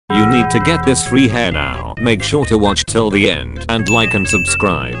You need to get this free hair now. Make sure to watch till the end and like and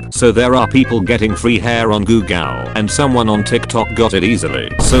subscribe. So there are people getting free hair on Google and someone on TikTok got it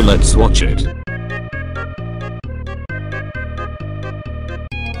easily. So let's watch it.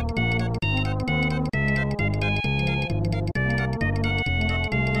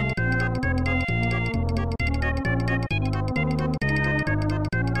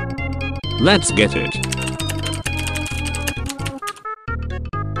 Let's get it.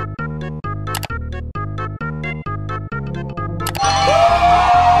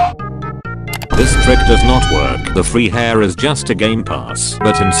 This trick does not work. The free hair is just a game pass,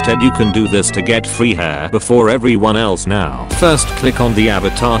 but instead you can do this to get free hair before everyone else now. First click on the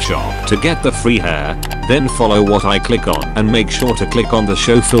avatar shop to get the free hair, then follow what I click on and make sure to click on the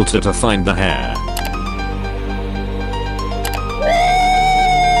show filter to find the hair.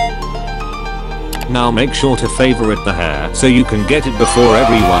 Now make sure to favorite the hair so you can get it before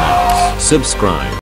everyone else. Subscribe.